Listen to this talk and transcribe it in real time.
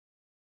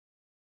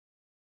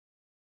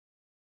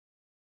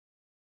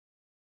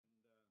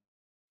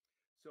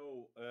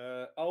So,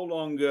 how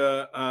long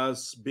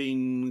has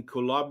been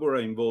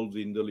Collabora involved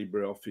in the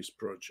LibreOffice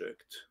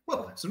project?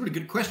 Well, it's a really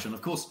good question.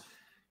 Of course,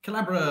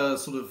 Collabora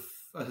sort of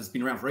has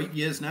been around for 8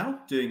 years now,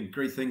 doing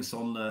great things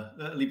on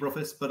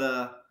LibreOffice. But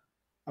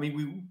I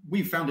mean,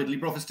 we founded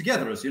LibreOffice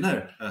together, as you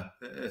know,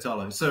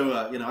 Italo. So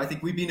I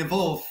think we've been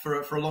involved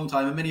for a long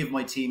time, and many of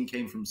my team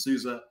came from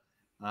SUSE,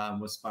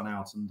 were spun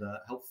out and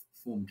helped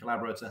form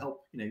Collabora to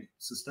help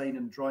sustain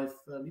and drive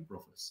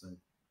LibreOffice. So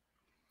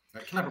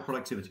Collabora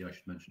productivity, I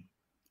should mention.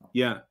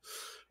 Yeah.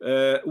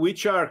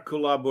 Which are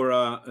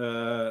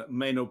Collabora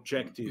main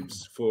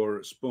objectives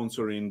for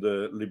sponsoring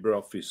the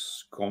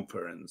LibreOffice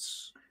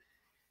conference?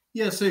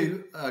 Yeah, so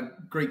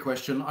great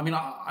question. I mean,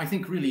 I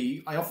think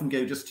really I often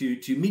go just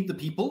to meet the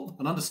people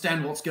and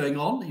understand what's going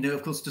on.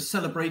 Of course, to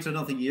celebrate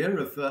another year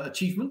of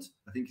achievement,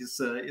 I think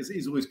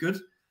is always good.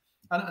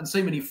 And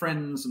so many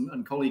friends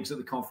and colleagues at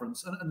the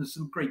conference, and there's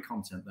some great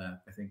content there,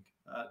 I think,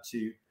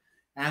 too.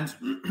 And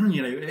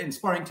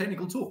inspiring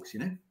technical talks.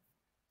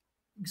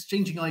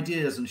 Exchanging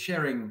ideas and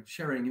sharing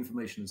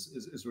information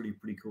is really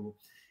pretty cool.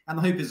 And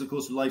the hope is, of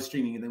course, live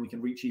streaming, and then we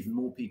can reach even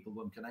more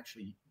people and can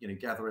actually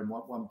gather in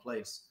one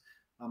place.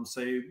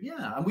 So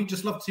yeah, and we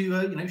just love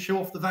to show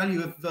off the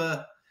value of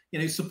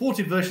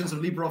supported versions of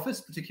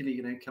LibreOffice, particularly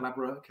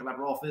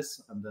Collabora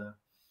Office, and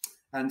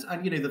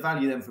the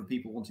value then for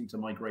people wanting to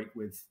migrate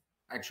with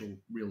actual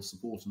real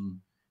support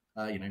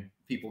and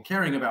people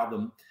caring about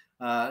them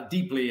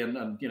deeply and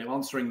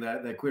answering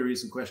their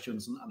queries and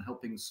questions and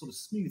helping sort of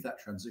smooth that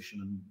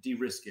transition and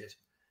de-risk it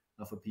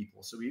for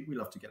people. So we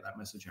love to get that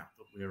message out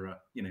that we're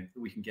that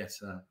we can get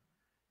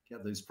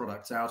those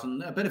products out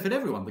and benefit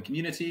everyone, the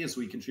community as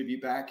we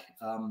contribute back,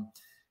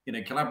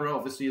 Collabora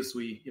obviously as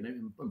we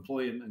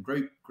employ and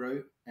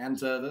grow, and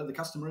the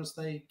customers,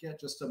 they get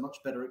just a much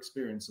better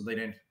experience, so they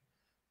don't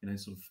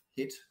sort of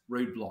hit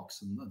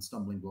roadblocks and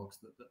stumbling blocks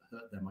that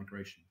hurt their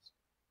migrations.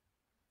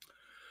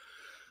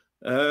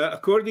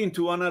 According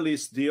to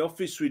analysts, the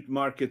Office Suite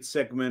market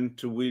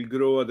segment will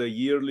grow at a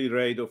yearly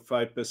rate of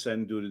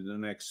 5% during the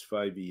next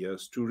 5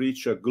 years to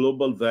reach a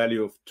global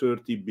value of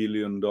 $30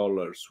 billion,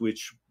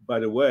 which, by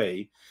the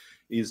way,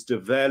 is the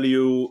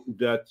value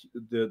that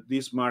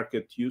this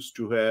market used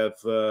to have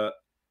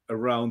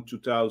around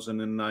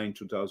 2009,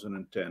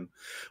 2010.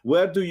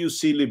 Where do you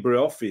see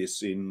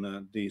LibreOffice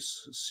in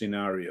this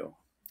scenario?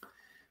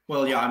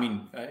 Well, yeah, I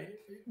mean,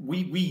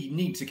 we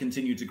need to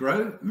continue to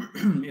grow.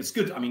 It's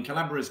good. I mean,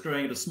 Collabora is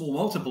growing at a small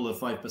multiple of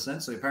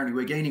 5%. So apparently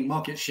we're gaining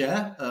market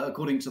share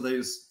according to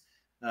those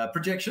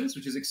projections,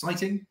 which is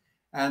exciting.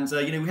 And,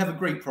 we have a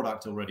great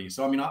product already.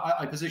 So, I mean,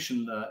 I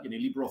position,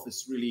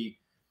 LibreOffice really,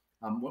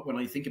 when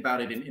I think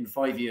about it in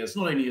 5 years,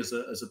 not only as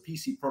a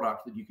PC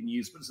product that you can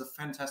use, but as a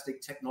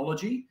fantastic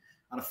technology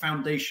and a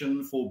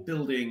foundation for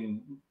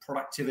building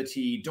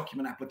productivity,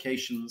 document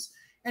applications,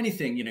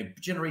 anything,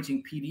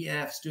 generating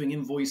PDFs, doing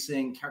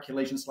invoicing,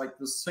 calculations, like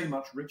there's so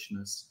much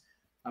richness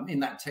in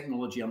that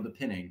technology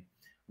underpinning.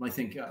 And I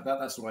think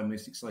that's what I'm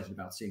most excited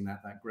about, seeing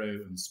that grow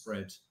and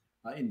spread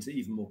into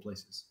even more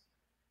places.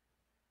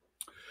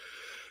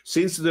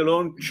 Since the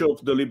launch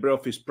of the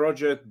LibreOffice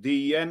project,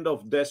 the end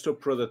of desktop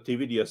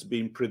productivity has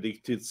been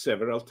predicted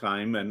several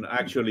times, and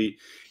actually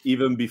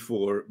even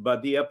before,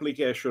 but the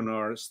applications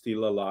are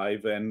still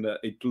alive and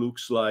it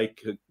looks like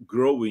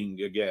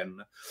growing again.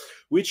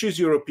 Which is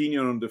your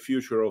opinion on the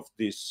future of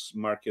this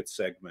market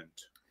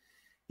segment?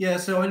 Yeah,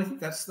 so I think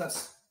that's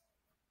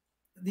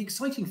the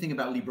exciting thing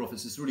about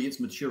LibreOffice is really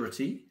its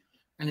maturity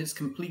and its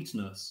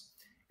completeness.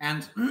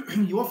 And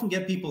you often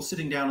get people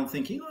sitting down and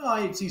thinking,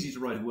 oh, it's easy to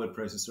write a word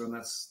processor, and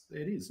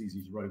it is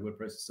easy to write a word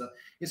processor.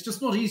 It's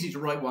just not easy to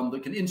write one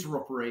that can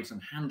interoperate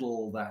and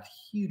handle that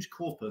huge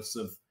corpus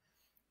of,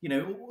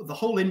 the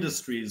whole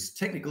industry's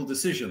technical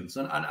decisions.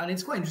 And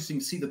it's quite interesting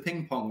to see the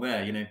ping pong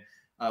there.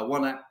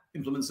 One app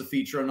implements a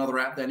feature, another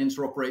app then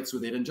interoperates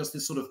with it, and just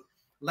this sort of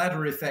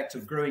ladder effect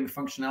of growing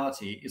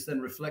functionality is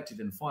then reflected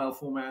in file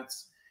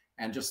formats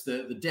and just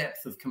the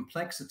depth of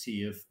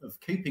complexity of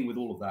coping with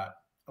all of that.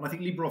 And I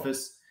think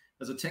LibreOffice,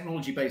 as a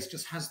technology base,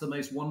 just has the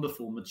most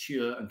wonderful,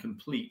 mature, and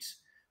complete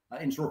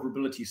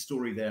interoperability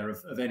story there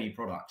of any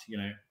product.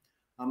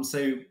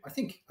 So I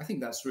think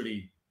that's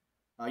really,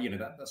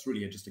 that's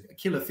really just a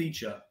killer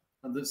feature,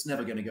 and that's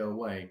never going to go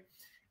away.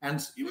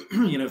 And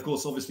of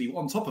course, obviously,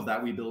 on top of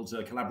that, we build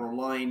Collabora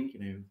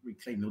Online.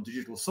 Reclaim your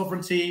digital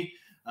sovereignty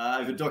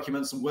over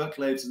documents and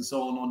workloads and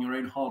so on your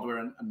own hardware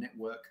and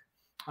network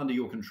under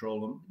your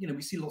control. And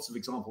we see lots of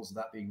examples of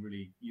that being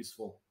really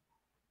useful.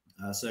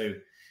 So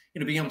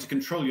being able to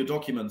control your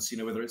documents,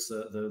 whether it's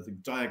the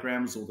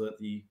diagrams or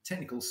the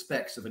technical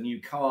specs of a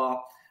new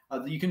car,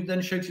 that you can then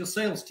show to your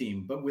sales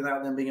team, but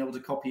without them being able to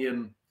copy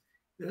and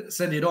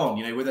send it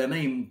on, with their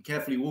name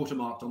carefully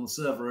watermarked on the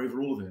server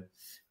over all of it.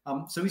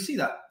 So we see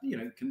that,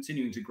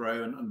 continuing to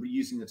grow and we're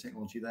using the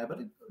technology there. But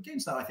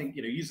against that, I think,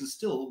 users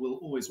still will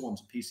always want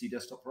a PC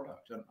desktop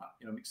product. And,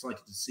 I'm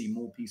excited to see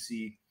more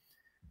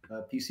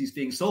PCs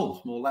being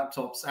sold, more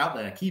laptops out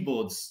there,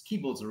 keyboards.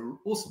 Keyboards are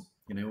awesome,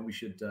 we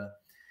should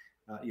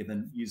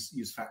then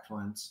use Fat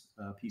Clients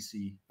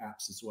PC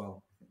apps as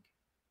well, I think.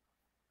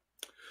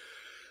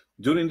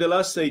 During the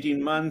last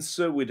 18 months,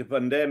 with the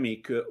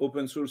pandemic,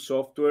 open source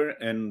software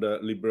and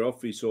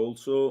LibreOffice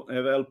also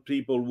have helped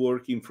people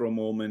working from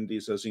home, and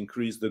this has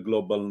increased the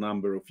global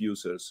number of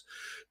users.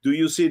 Do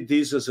you see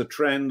this as a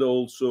trend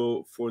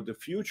also for the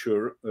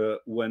future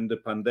when the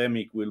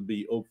pandemic will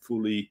be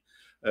hopefully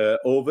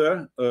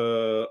over,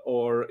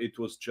 or it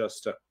was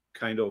just a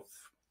kind of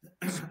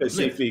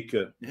specific?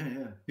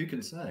 Yeah, who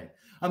can say?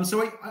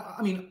 So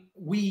I mean,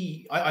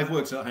 I've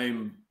worked at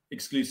home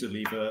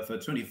exclusively for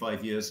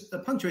 25 years,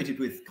 punctuated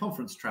with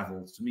conference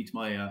travels to meet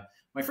my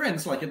my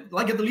friends, like at the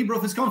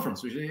LibreOffice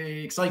conference, which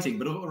is exciting,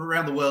 but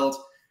around the world,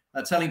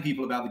 telling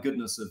people about the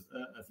goodness of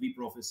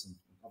LibreOffice and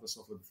other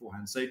software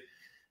beforehand. So,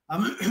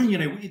 you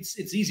know,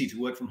 it's easy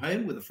to work from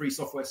home with a free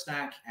software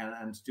stack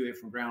and do it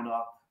from ground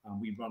up.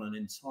 We run an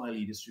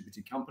entirely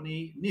distributed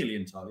company, nearly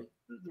entirely.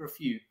 There are a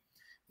few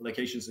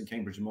locations in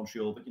Cambridge and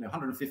Montreal, but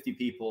 150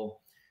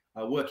 people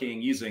working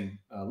using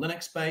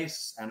Linux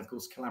based, and of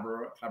course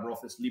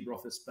CollaboraOffice,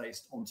 LibreOffice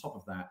based on top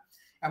of that.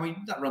 I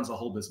mean, that runs our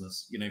whole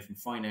business, from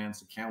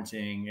finance,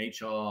 accounting,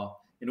 HR,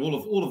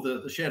 all of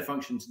the shared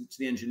functions to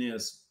the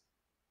engineers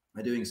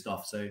are doing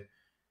stuff. So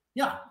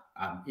yeah,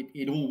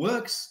 it all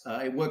works.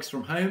 It works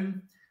from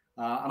home.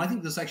 And I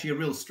think there's actually a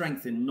real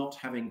strength in not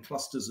having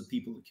clusters of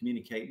people that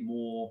communicate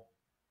more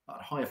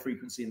at higher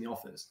frequency in the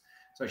office.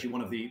 It's actually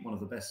one of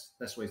the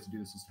best ways to do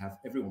this is to have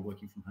everyone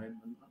working from home,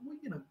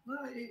 and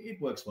it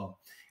works well.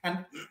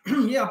 And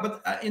yeah,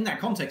 but in that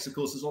context, of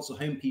course, there's also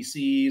home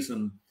PCs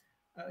and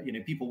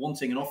people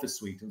wanting an office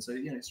suite, and so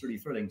it's really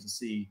thrilling to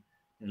see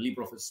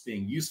LibreOffice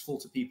being useful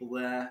to people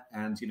there,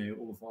 and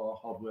all of our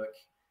hard work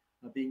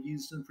being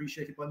used and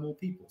appreciated by more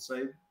people.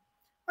 So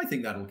I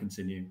think that'll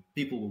continue.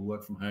 People will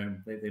work from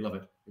home; they love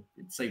it.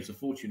 It saves a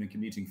fortune in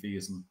commuting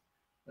fees and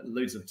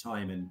loads of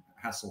time and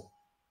hassle.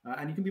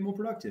 And you can be more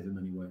productive in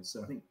many ways.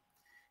 So I think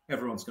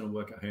everyone's going to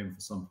work at home for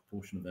some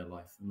proportion of their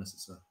life, unless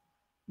it's a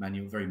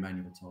very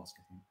manual task,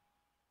 I think.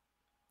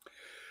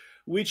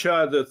 Which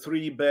are the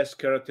 3 best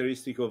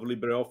characteristics of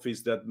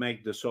LibreOffice that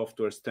make the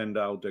software stand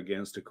out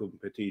against the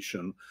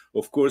competition?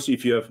 Of course,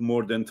 if you have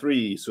more than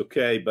 3, it's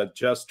okay, but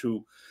just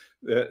to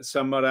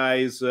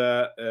summarize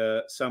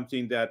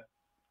something that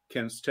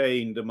can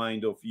stay in the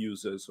mind of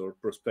users or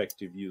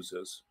prospective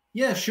users.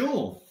 Yeah,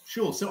 sure.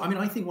 So, I mean,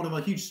 I think one of our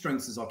huge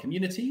strengths is our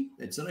community.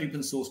 It's an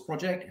open source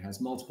project. It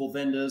has multiple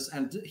vendors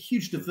and a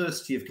huge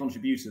diversity of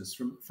contributors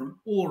from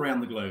all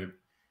around the globe.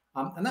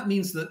 And that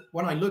means that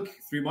when I look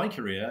through my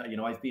career,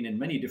 I've been in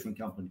many different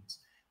companies,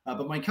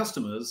 but my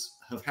customers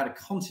have had a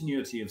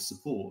continuity of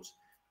support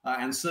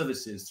and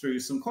services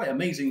through some quite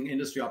amazing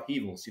industry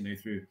upheavals,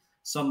 through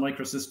Sun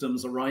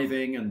Microsystems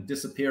arriving and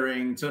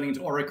disappearing, turning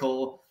into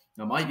Oracle,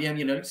 IBM,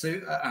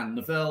 and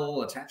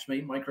Novell,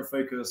 Attachmate, Micro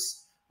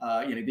Focus,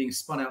 being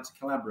spun out to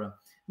Collabora.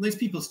 And those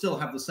people still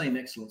have the same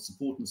excellent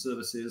support and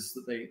services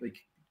that they've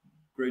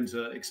grown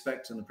to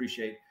expect and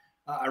appreciate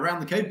around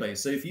the code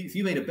base. So if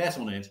you made a bet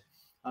on it,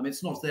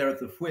 it's not there at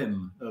the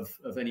whim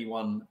of any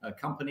one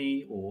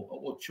company or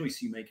what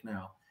choice you make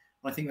now.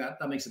 And I think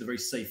that makes it a very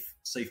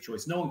safe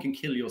choice. No one can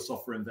kill your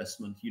software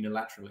investment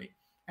unilaterally,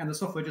 and the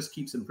software just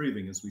keeps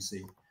improving as we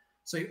see.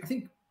 So I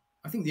think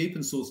the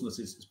open sourceness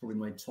is probably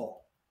my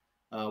top.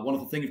 One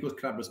of the things, of course,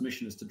 Collabora's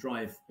mission is to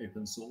drive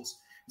open source.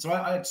 So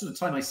I sort of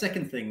tie my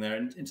second thing there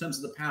in terms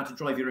of the power to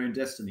drive your own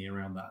destiny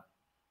around that.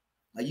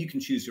 You can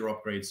choose your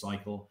upgrade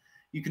cycle.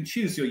 You can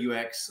choose your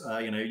UX.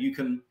 You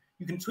can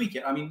tweak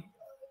it. I mean,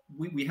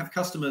 we have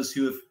customers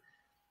who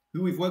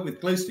we've worked with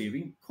closely have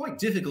been quite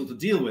difficult to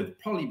deal with,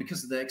 probably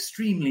because of their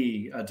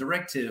extremely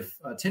directive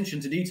attention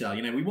to detail.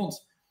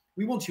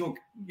 We want your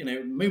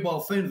mobile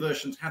phone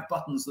version to have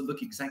buttons that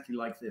look exactly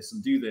like this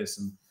and do this,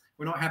 and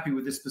we're not happy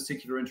with this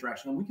particular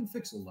interaction, and we can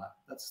fix all that.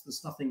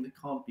 There's nothing that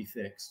can't be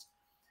fixed.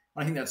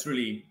 I think that's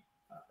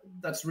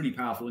really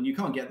powerful, and you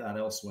can't get that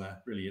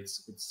elsewhere. Really,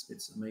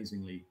 it's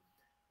amazingly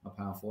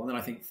powerful. And then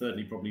I think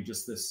thirdly, probably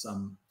just this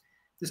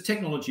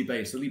technology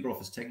base, the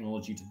LibreOffice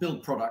technology, to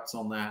build products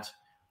on that,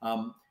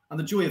 and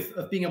the joy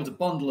of being able to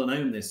bundle and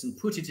own this and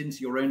put it into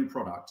your own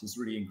product is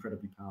really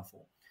incredibly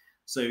powerful.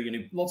 So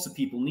lots of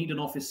people need an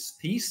Office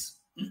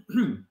piece,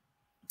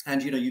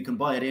 and you can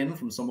buy it in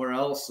from somewhere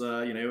else,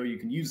 or you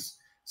can use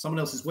someone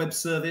else's web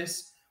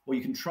service, or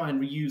you can try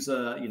and reuse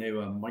a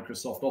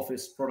Microsoft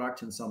Office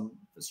product in some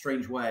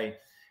strange way,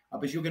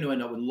 but you're going to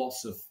end up with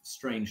lots of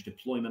strange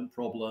deployment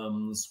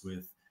problems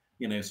with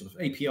sort of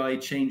API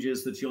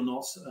changes that you're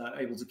not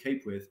able to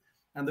cope with,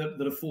 and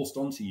that are forced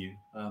onto you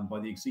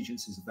by the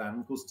exigencies of that. And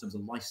of course, in terms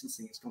of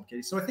licensing, it's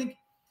complicated. So I think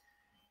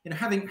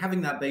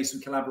having that base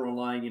with Collabora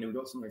Online, we've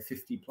got something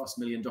like 50+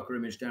 million Docker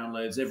image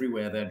downloads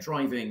everywhere. They're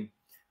driving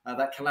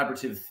that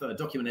collaborative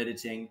document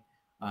editing,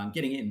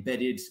 getting it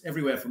embedded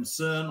everywhere from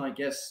CERN, I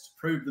guess, to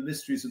probe the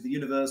mysteries of the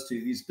universe, to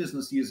these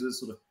business users,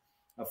 sort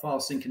of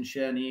file sync and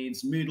share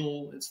needs.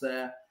 Moodle, it's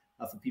there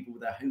for people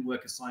with their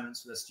homework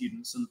assignments for their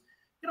students. And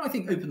I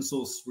think open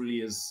source really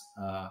is,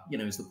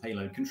 is the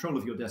payload, control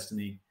of your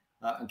destiny,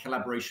 and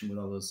collaboration with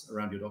others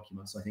around your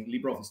documents. I think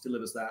LibreOffice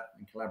delivers that,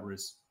 and Collabora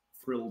is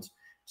thrilled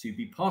to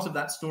be part of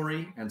that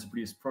story and to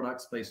produce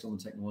products based on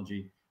the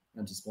technology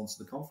and to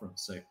sponsor the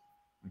conference. So I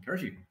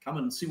encourage you, come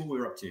and see what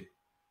we're up to.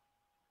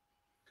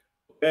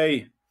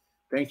 Okay.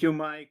 Thank you,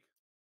 Mike.